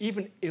weaknesses,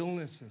 even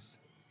illnesses.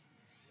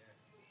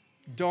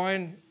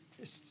 Diane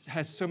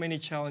has so many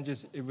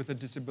challenges with her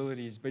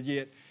disabilities, but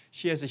yet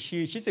she's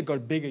got a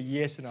bigger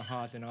yes in her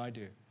heart than I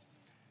do.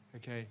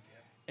 Okay?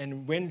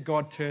 And when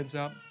God turns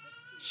up,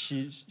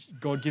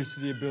 God gives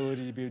her the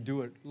ability to be able to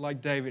do it,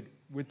 like David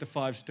with the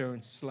 5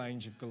 stones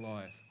slaying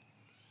Goliath.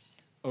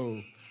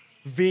 O.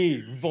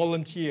 V,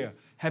 volunteer.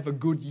 Have a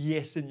good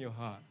yes in your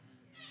heart.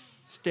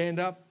 Stand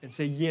up and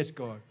say, yes,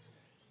 God.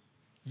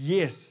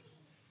 Yes,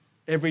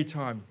 every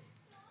time.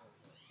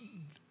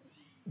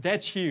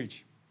 That's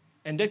huge.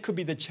 And that could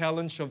be the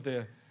challenge of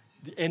the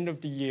end of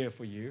the year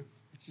for you.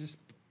 It's just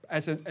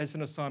as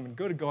an assignment,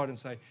 go to God and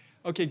say,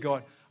 okay,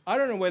 God, I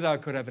don't know whether I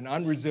could have an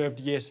unreserved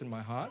yes in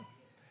my heart.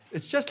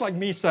 It's just like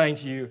me saying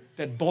to you,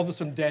 that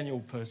bothersome Daniel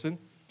person,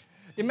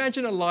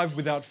 imagine a life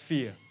without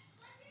fear.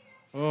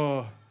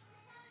 Oh,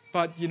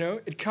 but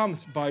it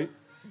comes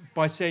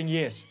by saying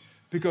yes,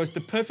 because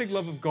the perfect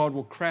love of God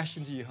will crash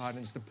into your heart,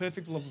 and it's the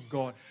perfect love of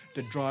God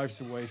that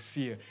drives away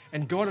fear.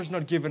 And God has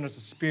not given us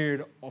a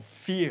spirit of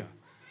fear,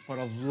 but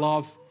of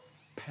love,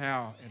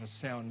 power, and a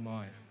sound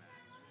mind.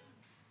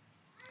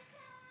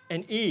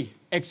 And E,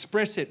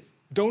 express it.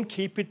 Don't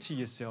keep it to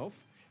yourself.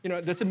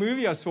 There's a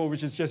movie I saw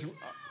which is just,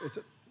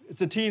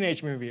 it's a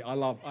teenage movie I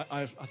love.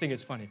 I think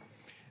it's funny.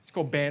 It's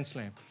called Band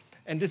Slam.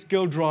 And this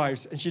girl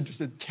drives, and she's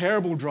just a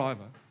terrible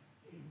driver.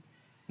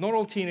 Not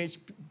all teenage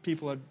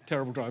people are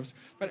terrible drivers,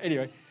 but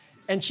anyway.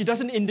 And she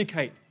doesn't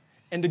indicate.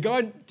 And the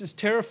guy is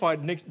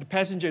terrified, the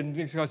passenger in the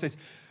next car says,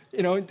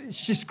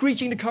 she's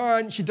screeching the car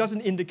and she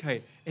doesn't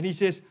indicate. And he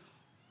says,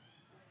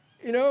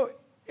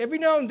 every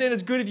now and then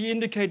it's good if you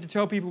indicate to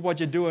tell people what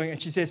you're doing.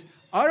 And she says,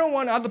 I don't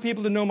want other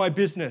people to know my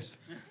business.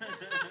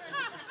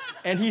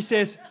 And he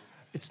says,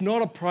 it's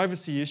not a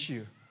privacy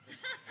issue.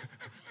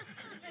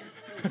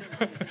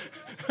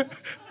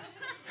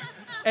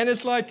 And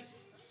it's like,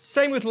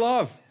 same with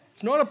love.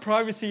 It's not a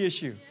privacy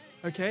issue,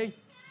 okay?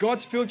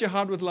 God's filled your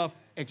heart with love.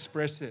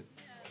 Express it,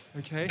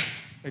 okay?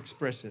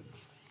 Express it.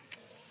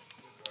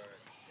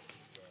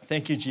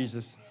 Thank you,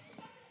 Jesus.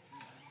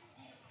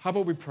 How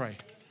about we pray?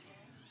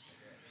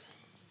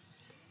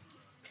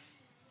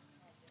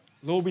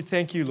 Lord, we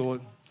thank you,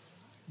 Lord.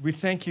 We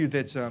thank you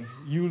that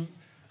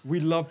we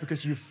love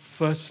because you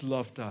first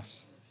loved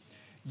us.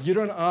 You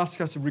don't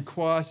ask us to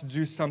require us to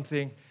do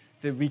something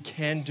that we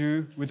can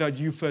do without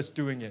you first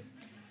doing it.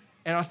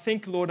 And I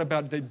think, Lord,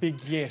 about the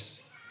big yes.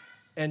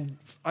 And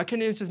I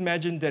can just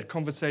imagine that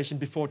conversation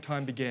before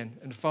time began,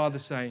 and the Father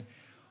saying,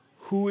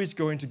 who is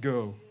going to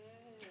go?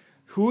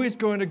 Who is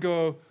going to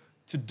go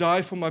to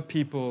die for my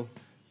people,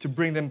 to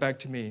bring them back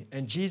to me?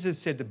 And Jesus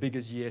said the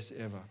biggest yes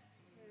ever.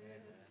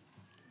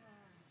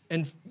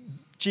 And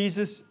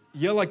Jesus,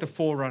 you're like the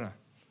forerunner.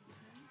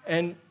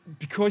 And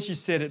because you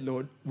said it,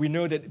 Lord, we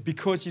know that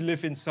because you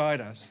live inside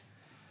us,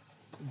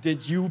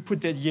 that you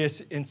put that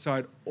yes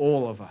inside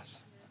all of us.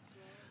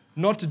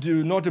 Not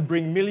to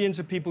bring millions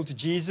of people to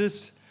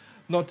Jesus,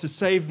 not to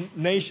save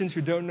nations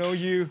who don't know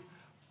you,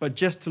 but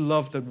just to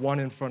love the one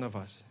in front of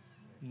us,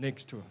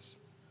 next to us.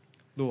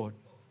 Lord,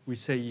 we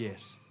say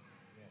yes.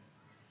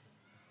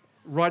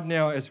 Right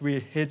now, as we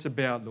heads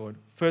about, Lord,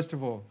 first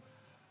of all,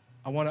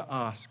 I want to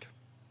ask,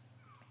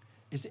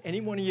 is there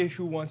anyone here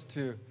who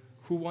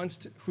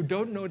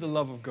don't know the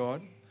love of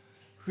God,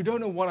 who don't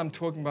know what I'm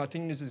talking about,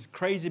 thinking there's this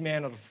crazy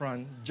man at the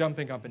front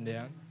jumping up and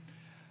down?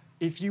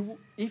 If you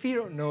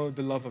don't know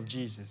the love of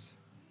Jesus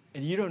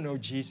and you don't know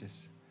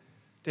Jesus,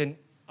 then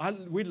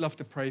we'd love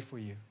to pray for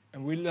you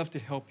and we'd love to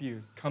help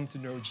you come to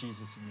know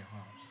Jesus in your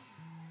heart.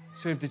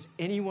 So if there's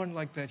anyone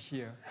like that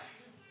here,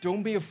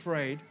 don't be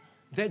afraid.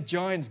 That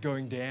giant's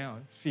going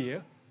down,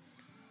 fear.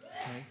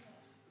 Okay?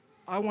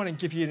 I want to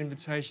give you an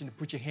invitation to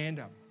put your hand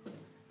up.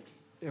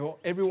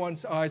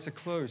 Everyone's eyes are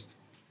closed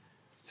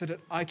so that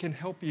I can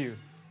help you.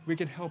 We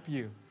can help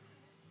you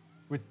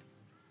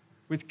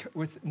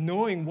with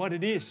knowing what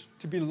it is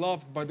to be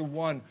loved by the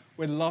one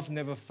where love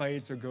never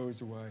fades or goes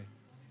away.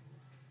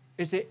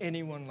 Is there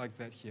anyone like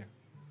that here?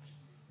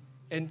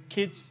 And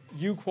kids,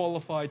 you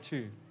qualify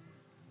too.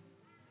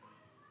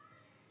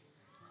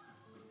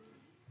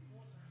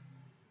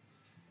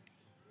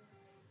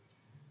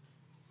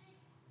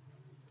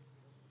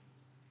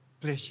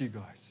 Bless you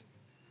guys.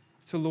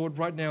 So Lord,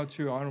 right now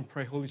too, I want to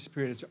pray, Holy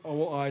Spirit, as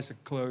all eyes are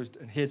closed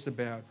and heads are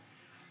bowed,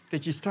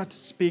 that you start to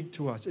speak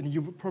to us. And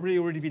you've probably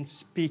already been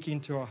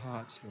speaking to our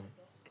hearts, Lord.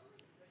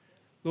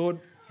 Lord,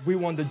 we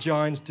want the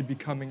giants to be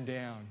coming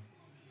down.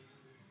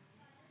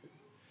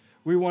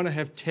 We want to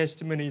have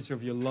testimonies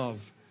of your love.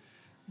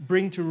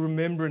 Bring to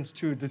remembrance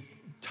too the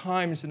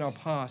times in our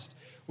past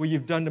where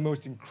you've done the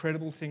most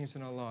incredible things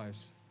in our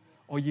lives,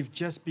 or you've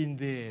just been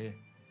there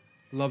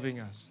loving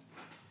us.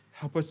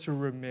 Help us to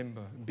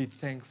remember and be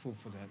thankful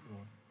for that,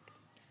 Lord.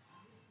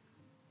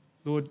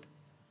 Lord,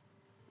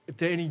 if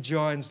there are any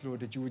giants,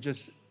 Lord, that you would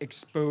just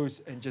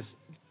expose and just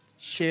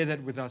share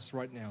that with us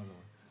right now,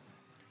 Lord.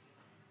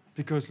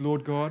 Because,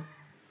 Lord God,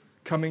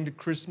 coming to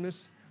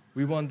Christmas,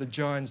 we want the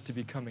giants to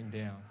be coming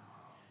down.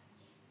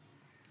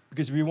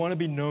 Because we want to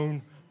be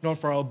known not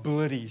for our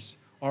abilities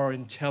or our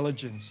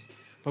intelligence,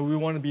 but we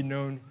want to be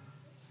known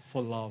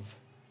for love.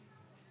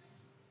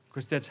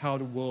 Because that's how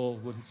the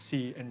world will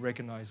see and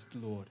recognize the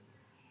Lord.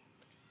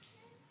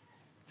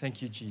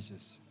 Thank you,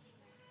 Jesus.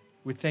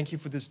 We thank you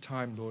for this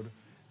time, Lord.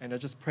 And I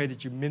just pray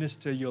that you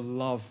minister your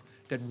love,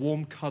 that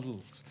warm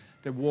cuddles,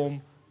 that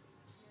warm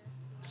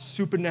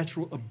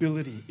supernatural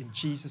ability in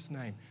Jesus'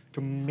 name to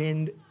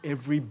mend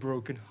every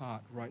broken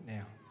heart right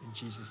now in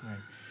Jesus'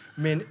 name.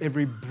 Mend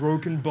every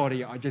broken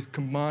body. I just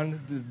command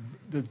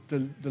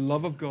the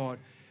love of God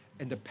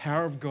and the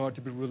power of God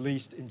to be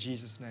released in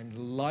Jesus' name, the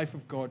life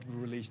of God to be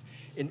released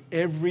in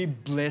every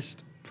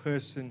blessed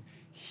person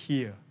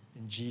here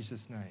in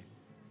Jesus' name.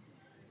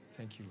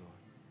 Thank you,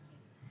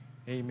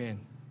 Lord. Amen.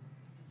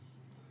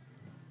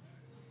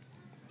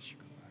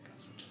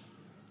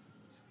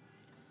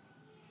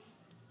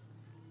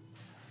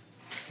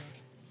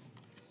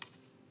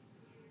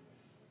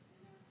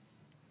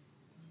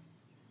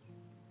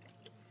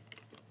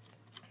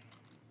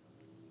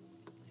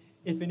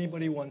 If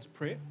anybody wants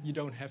prayer, you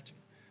don't have to.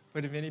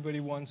 But if anybody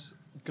wants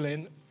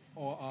Glenn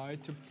or I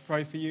to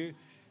pray for you,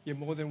 you're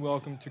more than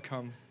welcome to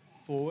come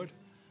forward.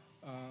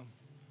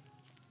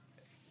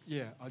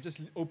 I'll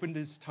just open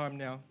this time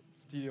now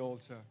to the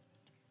altar.